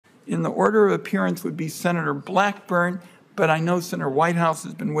In the order of appearance would be Senator Blackburn, but I know Senator Whitehouse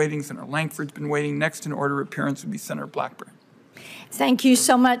has been waiting, Senator Langford's been waiting. Next in order of appearance would be Senator Blackburn. Thank you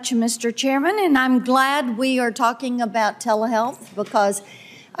so much, Mr. Chairman, and I'm glad we are talking about telehealth because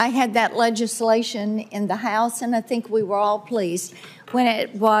I had that legislation in the House, and I think we were all pleased when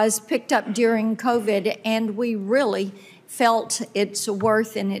it was picked up during COVID, and we really felt its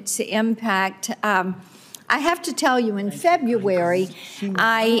worth and its impact. I have to tell you, in February,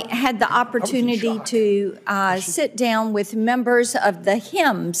 I had the opportunity to sit down with members of the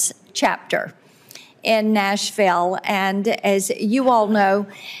HIMSS chapter in Nashville, and as you all know,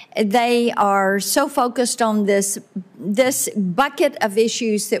 they are so focused on this bucket of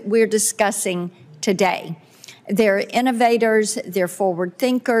issues that we're discussing today. They're innovators, they're forward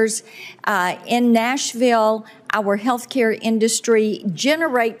thinkers. In Nashville, our healthcare industry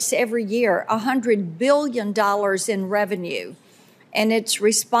generates every year $100 billion in revenue, and it's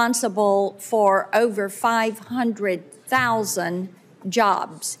responsible for over 500,000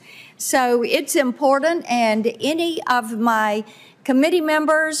 jobs. So it's important, and any of my committee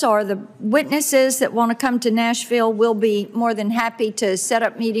members or the witnesses that want to come to Nashville will be more than happy to set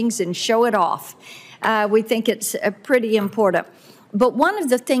up meetings and show it off. We think it's pretty important. But one of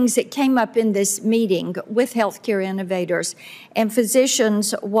the things that came up in this meeting with healthcare innovators and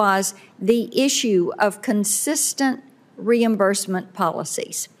physicians was the issue of consistent reimbursement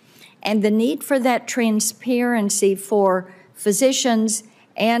policies and the need for that transparency for physicians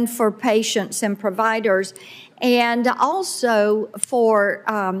and for patients and providers, and also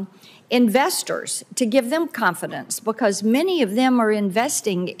for investors, to give them confidence, because many of them are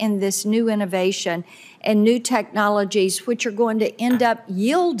investing in this new innovation and new technologies which are going to end up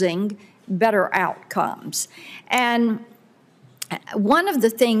yielding better outcomes. And one of the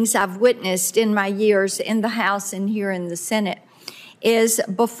things I've witnessed in my years in the House and here in the Senate is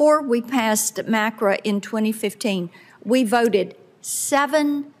before we passed MACRA in 2015, we voted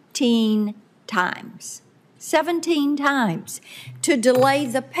 17 times. 17 times to delay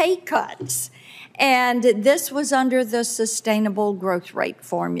the pay cuts. And this was under the sustainable growth rate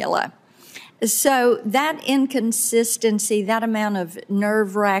formula. So that inconsistency, that amount of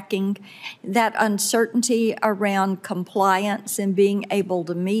nerve-wracking, that uncertainty around compliance and being able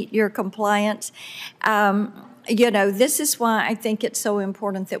to meet your compliance, this is why I think it's so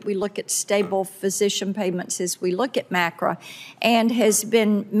important that we look at stable physician payments as we look at MACRA. And has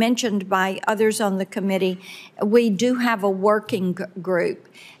been mentioned by others on the committee, we do have a working group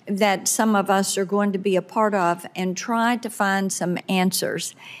that some of us are going to be a part of and try to find some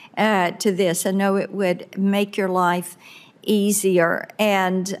answers to this. I know it would make your life easier.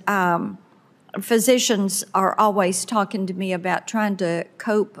 And physicians are always talking to me about trying to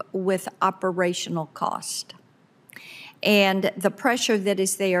cope with operational cost and the pressure that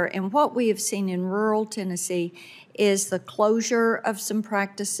is there. And what we have seen in rural Tennessee is the closure of some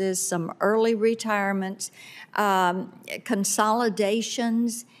practices, some early retirements,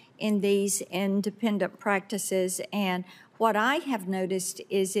 consolidations in these independent practices. And what I have noticed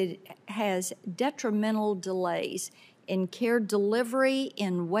is it has detrimental delays in care delivery,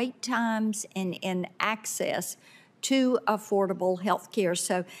 in wait times, and in access to affordable health care.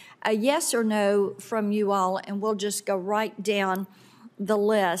 So a yes or no from you all, and we'll just go right down the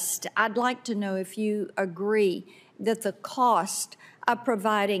list. I'd like to know if you agree that the cost of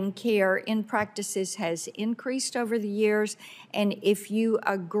providing care in practices has increased over the years, and if you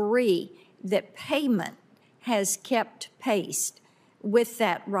agree that payment has kept pace with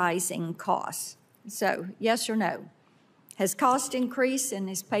that rising cost. So yes or no? Has cost increased and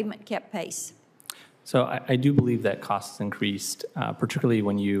has payment kept pace? So I do believe that costs increased, particularly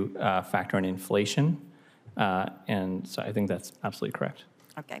when you factor in inflation. And so I think that's absolutely correct.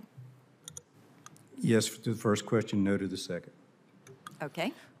 Okay. Yes to the first question, no to the second.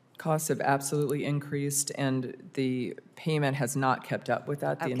 Okay. Costs have absolutely increased, and the payment has not kept up with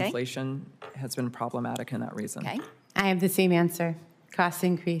that. The inflation has been problematic in that reason. Okay. I have the same answer. Costs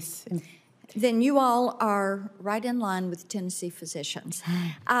increase. Then you all are right in line with Tennessee physicians.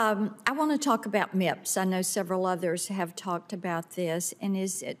 I want to talk about MIPS. I know several others have talked about this. And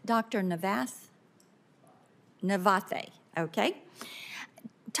is it Dr. Navath? Navathe, okay.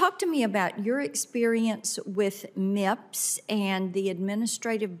 Talk to me about your experience with MIPS and the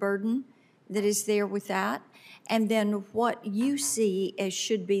administrative burden that is there with that, and then what you see as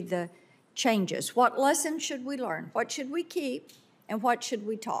should be the changes. What lessons should we learn? What should we keep, and what should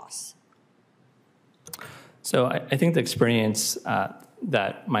we toss? So I think the experience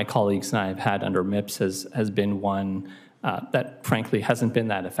that my colleagues and I have had under MIPS has been one that frankly hasn't been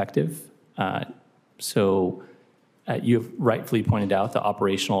that effective. So You have rightfully pointed out the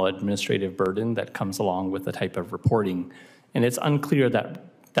operational administrative burden that comes along with the type of reporting. And it's unclear that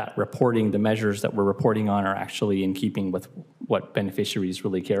that reporting, the measures that we're reporting on, are actually in keeping with what beneficiaries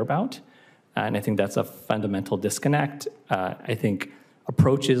really care about. And I think that's a fundamental disconnect. I think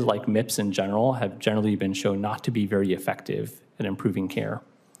approaches like MIPS in general have generally been shown not to be very effective at improving care.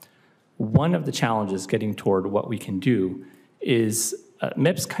 One of the challenges getting toward what we can do is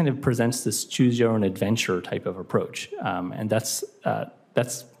MIPS kind of presents this choose your own adventure type of approach. And that's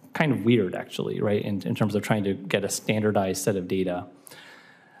kind of weird, actually, right, in terms of trying to get a standardized set of data.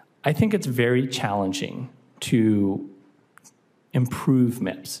 I think it's very challenging to improve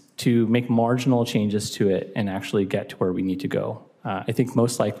MIPS, to make marginal changes to it and actually get to where we need to go. I think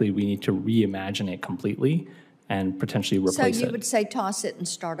most likely we need to reimagine it completely and potentially replace it. So you would say toss it and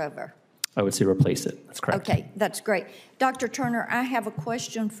start over? I would say replace it. That's correct. Okay, that's great. Dr. Turner, I have a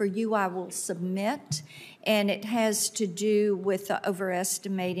question for you I will submit, and it has to do with the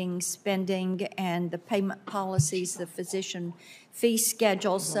overestimating spending and the payment policies, the physician fee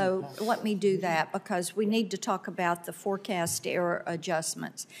schedule. So let me do that because we need to talk about the forecast error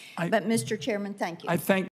adjustments. But Mr. Chairman, thank you. I thank